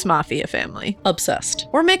versus Mafia family. Obsessed.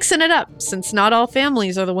 We're mixing it up, since not all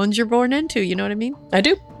families are the ones you're born into, you know what I mean? I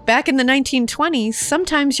do. Back in the 1920s,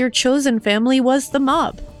 sometimes your chosen family was the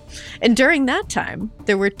mob. And during that time,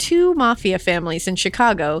 there were 2 mafia families in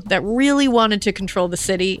Chicago that really wanted to control the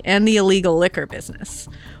city and the illegal liquor business.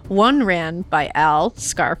 One ran by Al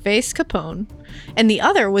Scarface Capone, and the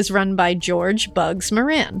other was run by George Bugs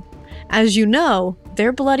Moran. As you know,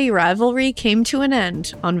 their bloody rivalry came to an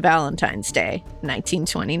end on Valentine's Day,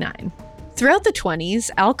 1929. Throughout the 20s,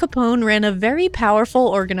 Al Capone ran a very powerful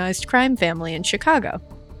organized crime family in Chicago.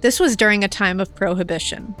 This was during a time of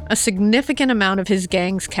prohibition. A significant amount of his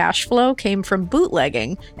gang's cash flow came from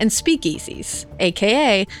bootlegging and speakeasies,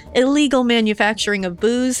 aka illegal manufacturing of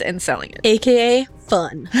booze and selling it. AKA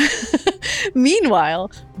fun.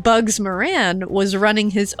 Meanwhile, Bugs Moran was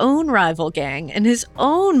running his own rival gang and his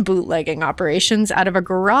own bootlegging operations out of a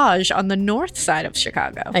garage on the north side of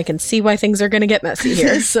Chicago. I can see why things are going to get messy here.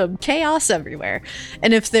 There's some chaos everywhere.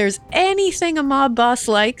 And if there's anything a mob boss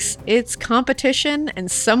likes, it's competition and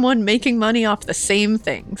someone making money off the same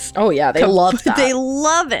things. Oh yeah, they love that. They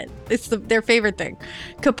love it. It's their favorite thing.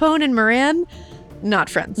 Capone and Moran,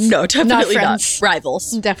 not friends. No, definitely not friends.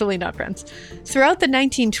 Rivals. Definitely not friends. Throughout the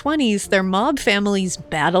 1920s, their mob families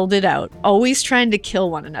battled it out, always trying to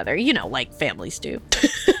kill one another, like families do.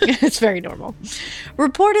 It's very normal.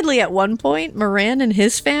 Reportedly, at one point, Moran and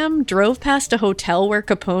his fam drove past a hotel where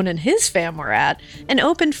Capone and his fam were at and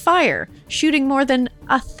opened fire, shooting more than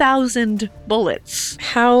 1,000 bullets.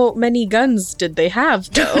 How many guns did they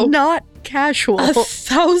have, though? Not casual.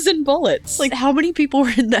 1,000 bullets. Like, how many people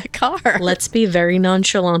were in that car? Let's be very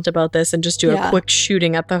nonchalant about this and just do a quick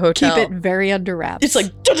shooting at the hotel. Keep it very under wraps. It's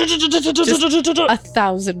like just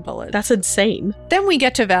 1,000 bullets. That's insane. Then we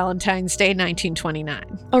get to Valentine's Day,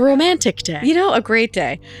 1929. A romantic day. A great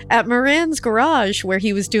day. At Moran's garage, where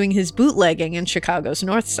he was doing his bootlegging in Chicago's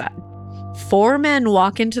north side. 4 men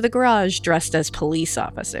walk into the garage dressed as police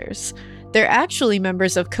officers. They're actually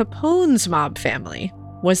members of Capone's mob family.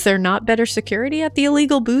 Was there not better security at the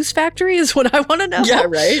illegal booze factory is what I want to know. Yeah,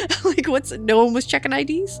 right? No one was checking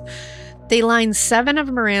IDs? They line 7 of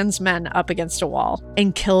Moran's men up against a wall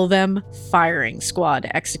and kill them firing squad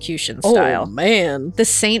execution style. Oh, man. The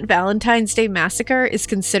St. Valentine's Day Massacre is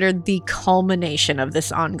considered the culmination of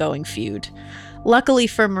this ongoing feud. Luckily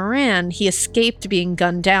for Moran, he escaped being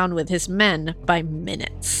gunned down with his men by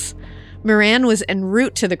minutes. Moran was en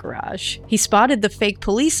route to the garage. He spotted the fake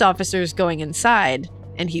police officers going inside,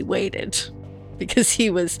 and he waited. because he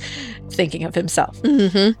was thinking of himself.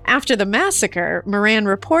 Mm-hmm. After the massacre, Moran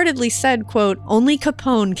reportedly said, quote, "Only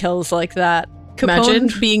Capone kills like that." Imagine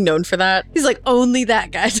being known for that. He's like, only that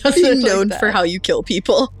guy does Being it like known that. for how you kill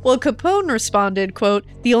people. Well, Capone responded, quote,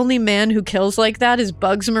 "The only man who kills like that is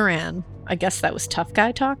Bugs Moran." I guess that was tough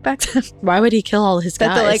guy talk back then. Why would he kill all his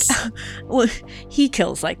guys? That they're like, well, he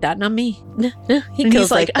kills like that, not me. No, he And kills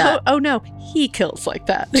he's like that. Oh no, he kills like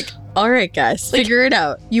that. Like, All right, guys, figure it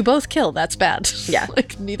out. you both kill, that's bad. Yeah.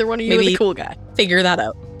 Like, neither one of you are Maybe the cool guy. Figure that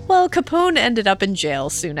out. Well, Capone ended up in jail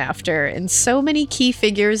soon after, and so many key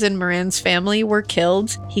figures in Moran's family were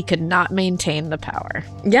killed, he could not maintain the power.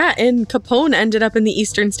 Yeah, and Capone ended up in the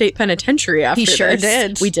Eastern State Penitentiary after He sure this.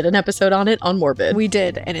 did. We did an episode on it on Morbid. We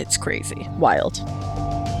did, and it's crazy. Wild.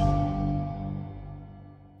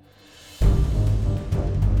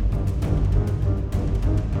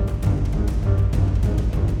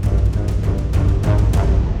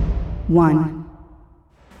 One.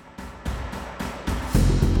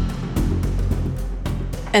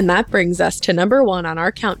 And that brings us to number 1 on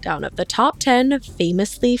our countdown of the top 10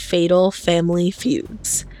 famously fatal family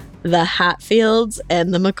feuds. The Hatfields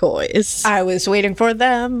and the McCoys. I was waiting for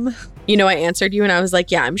them. You know, I answered you and I was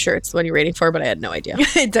like, yeah, I'm sure it's the one you're waiting for, but I had no idea.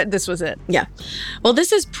 This was it. Yeah. Well,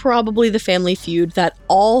 this is probably the family feud that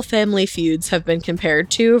all family feuds have been compared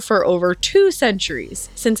to for over 2 centuries,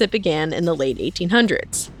 since it began in the late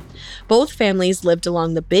 1800s. Both families lived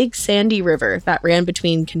along the Big Sandy River that ran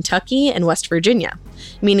between Kentucky and West Virginia,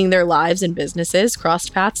 meaning their lives and businesses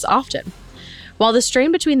crossed paths often. While the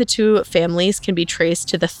strain between the two families can be traced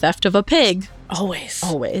to the theft of a pig,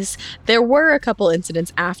 always, there were a couple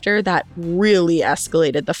incidents after that really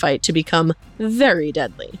escalated the fight to become very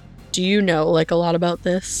deadly. Do you know, like, a lot about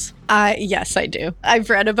this? Yes, I do. I've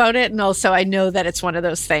read about it, and also I know that it's one of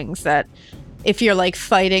those things that if you're like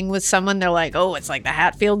fighting with someone, they're like, oh, it's like the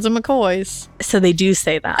Hatfields and McCoys. So they do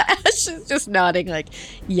say that. She's just nodding like,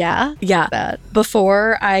 yeah. Yeah. That.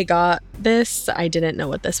 Before I got this, I didn't know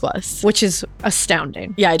what this was. Which is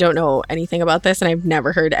astounding. Yeah, I don't know anything about this, and I've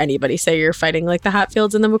never heard anybody say you're fighting like the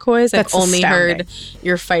Hatfields and the McCoys. That's I've only astounding. heard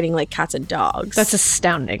you're fighting like cats and dogs. That's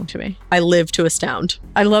astounding to me. I live to astound.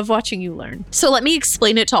 I love watching you learn. So let me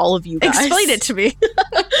explain it to all of you guys. Explain it to me.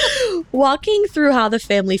 Walking through how the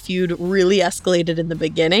family feud really escalated in the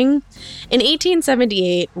beginning, in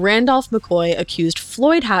 1878, Randolph McCoy accused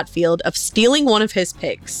Floyd Hatfield of stealing one of his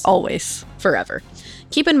pigs. Always. Forever.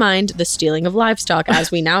 Keep in mind, the stealing of livestock,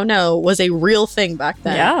 as we now know, was a real thing back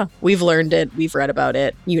then. Yeah. We've learned it. We've read about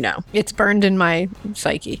it. You know. It's burned in my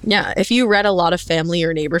psyche. Yeah. If you read a lot of family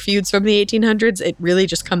or neighbor feuds from the 1800s, it really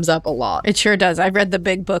just comes up a lot. It sure does. I read the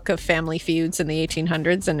big book of family feuds in the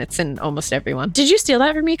 1800s, and it's in almost everyone. Did you steal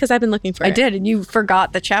that from me? Because I've been looking for it. I did, and you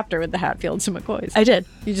forgot the chapter with the Hatfields and McCoys. I did.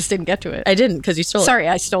 You just didn't get to it. I didn't, because you stole it. Sorry,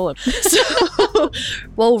 I stole it. So,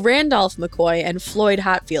 well, Randolph McCoy and Floyd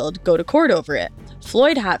Hatfield go to court over it.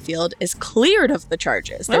 Floyd Hatfield is cleared of the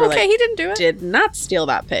charges. They were like, he didn't do it. Did not steal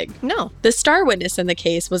that pig. No. The star witness in the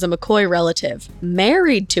case was a McCoy relative,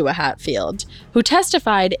 married to a Hatfield, who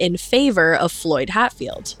testified in favor of Floyd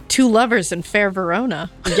Hatfield. Two lovers in fair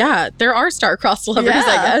Verona. Yeah, there are star-crossed lovers,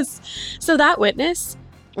 I guess. So that witness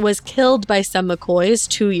was killed by some McCoys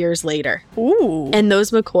 2 years later. Ooh. And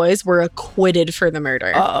those McCoys were acquitted for the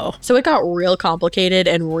murder. Uh-oh. So it got real complicated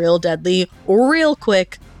and real deadly real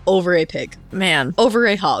quick over a pig. Man. Over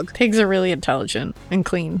a hog. Pigs are really intelligent and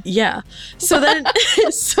clean. Yeah. So then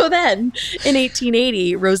in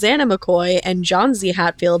 1880, Rosanna McCoy and John Z.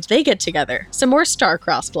 Hatfield, they get together. Some more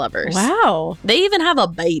star-crossed lovers. Wow. They even have a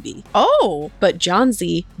baby. Oh. But John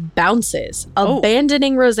Z bounces,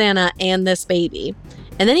 abandoning Rosanna and this baby.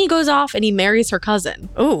 And then he goes off and he marries her cousin.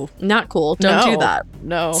 Ooh. Not cool. Don't do that.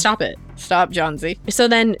 No. Stop it. Stop, John Z. So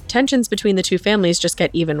then tensions between the two families just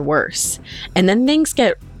get even worse. And then things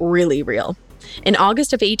get really real. In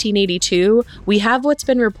August of 1882, we have what's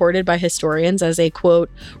been reported by historians as a,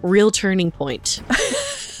 quote, real turning point.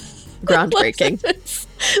 Groundbreaking.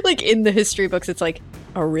 Like in the history books, it's like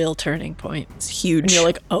a real turning point. It's huge. And you're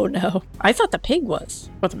like, oh no. I thought the pig was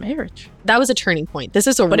for the marriage. That was a turning point. This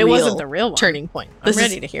is a But real it wasn't the real one. turning point. I'm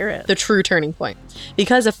ready to hear it. The true turning point.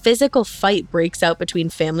 Because a physical fight breaks out between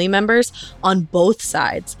family members on both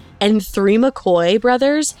sides. And 3 McCoy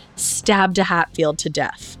brothers stabbed a Hatfield to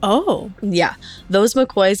death. Oh. Yeah. Those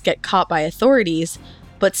McCoys get caught by authorities,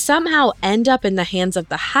 but somehow end up in the hands of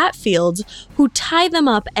the Hatfields, who tie them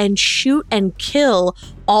up and shoot and kill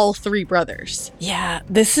all 3 brothers. Yeah,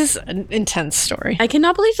 this is an intense story. I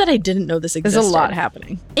cannot believe that I didn't know this existed. There's a lot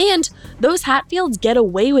happening. And those Hatfields get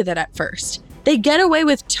away with it at first. They get away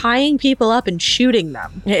with tying people up and shooting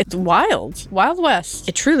them. It's wild. Wild West.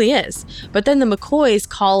 It truly is. But then the McCoys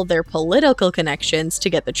call their political connections to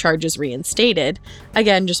get the charges reinstated.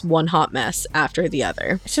 Again, just one hot mess after the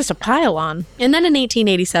other. It's just a pile on. And then in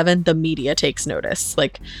 1887, the media takes notice.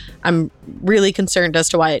 Like, I'm really concerned as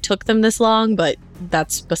to why it took them this long, but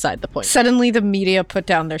that's beside the point. Suddenly the media put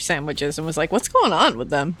down their sandwiches and was like, what's going on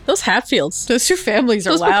with them? Those Hatfields. Those two families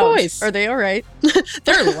are Those loud. McCoys. Are they all right?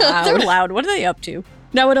 They're loud. They're loud. What are they up to?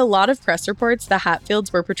 Now, in a lot of press reports, the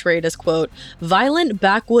Hatfields were portrayed as, quote, violent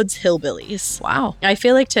backwoods hillbillies. Wow. I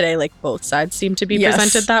feel like today, like, both sides seem to be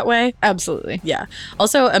presented that way. Absolutely. Yeah.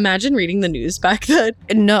 Also, imagine reading the news back then.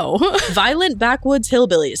 No. Violent backwoods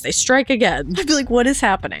hillbillies. They strike again. I'd be like, what is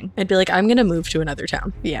happening? I'd be like, I'm going to move to another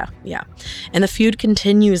town. Yeah. Yeah. And the feud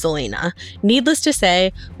continues, Elena. Needless to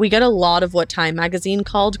say, we get a lot of what Time magazine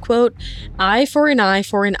called, quote, eye for an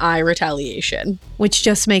eye retaliation. Which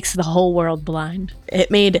just makes the whole world blind.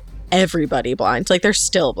 It made everybody blind. Like, they're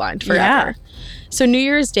still blind forever. Yeah. So New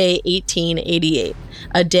Year's Day, 1888,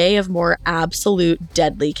 a day of more absolute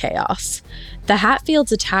deadly chaos. The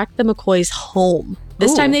Hatfields attacked the McCoys' home.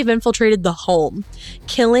 This time they've infiltrated the home,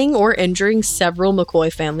 killing or injuring several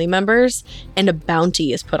McCoy family members, and a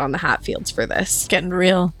bounty is put on the Hatfields for this. Getting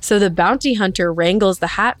real. So the bounty hunter wrangles the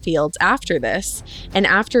Hatfields after this, and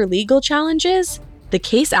after legal challenges, the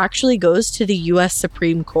case actually goes to the U.S.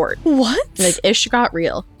 Supreme Court. What? Like, ish got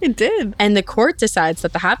real. It did. And the court decides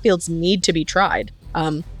that the Hatfields need to be tried.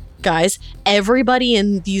 Guys, everybody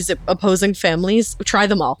in these opposing families, try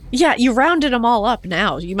them all. Yeah, you rounded them all up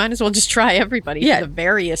now. You might as well just try everybody Yeah. for the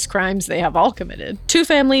various crimes they have all committed. 2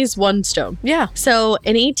 families, 1 stone. Yeah. So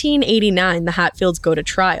in 1889, the Hatfields go to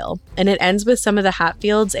trial, and it ends with some of the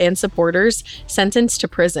Hatfields and supporters sentenced to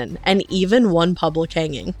prison, and even one public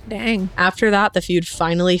hanging. Dang. After that, the feud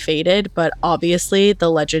finally faded, but obviously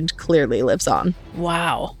the legend clearly lives on.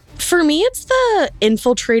 Wow. For me, it's the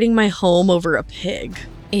infiltrating my home over a pig.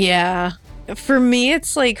 Yeah. For me,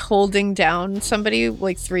 it's like holding down somebody,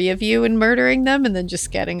 like 3 of you, and murdering them and then just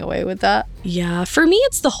getting away with that. Yeah, for me,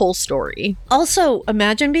 it's the whole story. Also,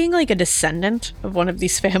 imagine being like a descendant of one of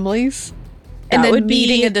these families and That then would be-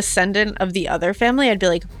 meeting a descendant of the other family. I'd be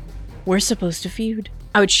like, we're supposed to feud.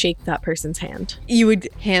 I would shake that person's hand. You would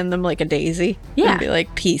hand them like a daisy. Yeah. And be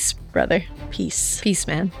like, peace, brother. Peace, Peace,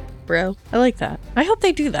 man. bro. I like that. I hope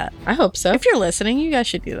they do that. I hope so. If you're listening, you guys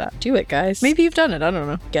should do that. Do it, guys. Maybe you've done it. I don't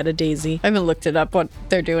know. Get a daisy. I haven't looked it up what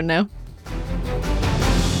they're doing now.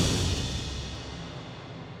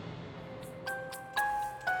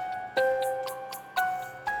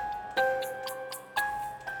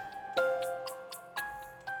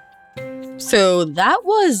 So that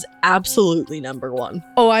was absolutely number 1.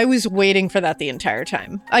 Oh, I was waiting for that the entire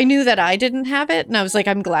time. I knew that I didn't have it, and I was like,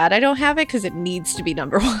 I'm glad I don't have it because it needs to be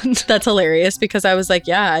number 1. That's hilarious because I was like,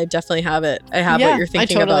 yeah, I definitely have it. I have Yeah, what you're I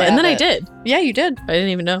thinking totally about. And then I have did. Yeah, you did. I didn't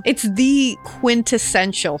even know. It's the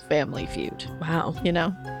quintessential family feud, Wow. you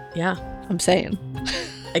know? Yeah, I'm saying.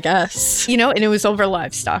 I guess. You know, and it was over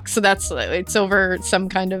livestock. So it's over some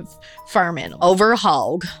kind of farm animal. Over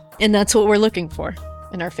hog. And that's what we're looking for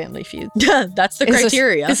in our family feud. That's the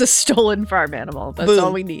criteria. Is a stolen farm animal. That's Boom.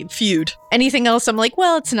 all we need. Feud. Anything else, I'm like,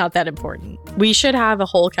 well, it's not that important. We should have a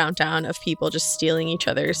whole countdown of people just stealing each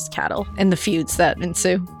other's cattle. And the feuds that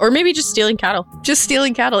ensue. Or maybe just stealing cattle. Just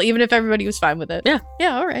stealing cattle, even if everybody was fine with it. Yeah.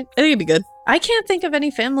 Yeah, all right. I think it'd be good. I can't think of any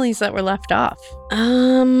families that were left off.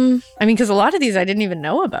 I mean, because a lot of these I didn't even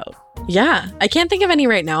know about. Yeah. I can't think of any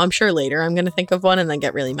right now. I'm sure later I'm going to think of one and then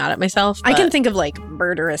get really mad at myself. I can but- think of like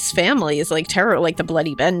murderous families, like terror, like the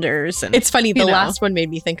Bloody Benders. And It's funny. The you know. last one made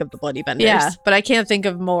me think of the Bloody Benders. Yeah, but I can't think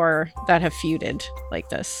of more that have feuded like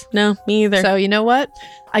this. No, me either. So you know what?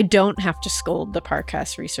 I don't have to scold the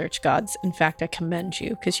Parcast research gods. In fact, I commend you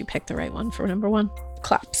because you picked the right one for number 1.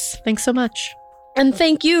 Claps. Thanks so much. And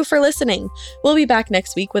thank you for listening. We'll be back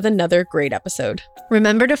next week with another great episode.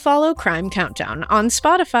 Remember to follow Crime Countdown on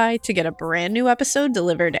Spotify to get a brand new episode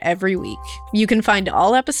delivered every week. You can find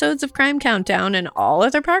all episodes of Crime Countdown and all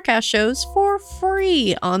other Parcast shows for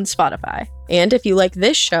free on Spotify. And if you like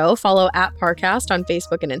this show, follow @Parcast on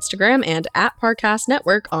Facebook and Instagram and @Parcast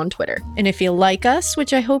Network on Twitter. And if you like us,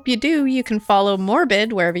 which I hope you do, you can follow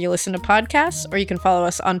Morbid wherever you listen to podcasts, or you can follow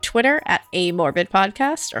us on Twitter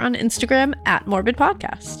 @AMorbidPodcast or on Instagram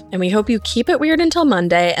 @MorbidPodcast. And we hope you keep it weird until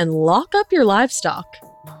Monday and lock up your livestock.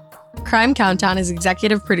 Crime Countdown is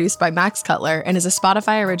executive produced by Max Cutler and is a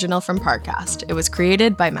Spotify original from Parcast. It was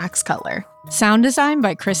created by Max Cutler. Sound design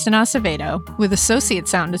by Kristen Acevedo, with associate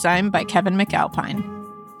sound design by Kevin McAlpine.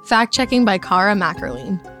 Fact checking by Cara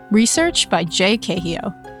Mackerline. Research by Jay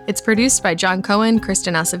Cahio. It's produced by John Cohen,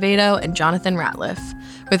 Kristen Acevedo, and Jonathan Ratliff,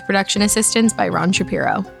 with production assistance by Ron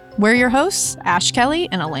Shapiro. We're your hosts, Ash Kelly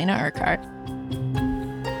and Elena Urquhart.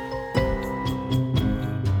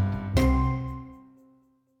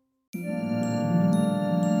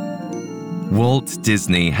 Walt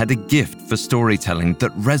Disney had a gift for storytelling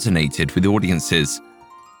that resonated with audiences.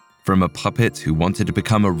 From a puppet who wanted to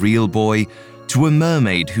become a real boy to a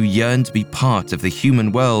mermaid who yearned to be part of the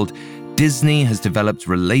human world, Disney has developed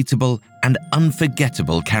relatable and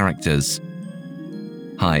unforgettable characters.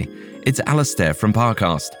 Hi, it's Alistair from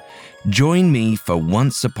Parcast. Join me for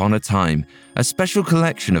Once Upon a Time, a special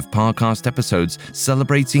collection of Parcast episodes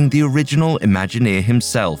celebrating the original Imagineer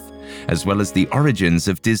himself, as well as the origins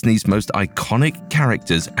of Disney's most iconic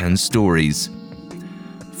characters and stories.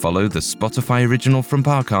 Follow the Spotify original from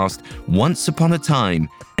Parcast, Once Upon a Time,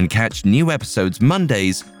 and catch new episodes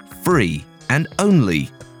Mondays, free and only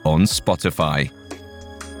on Spotify.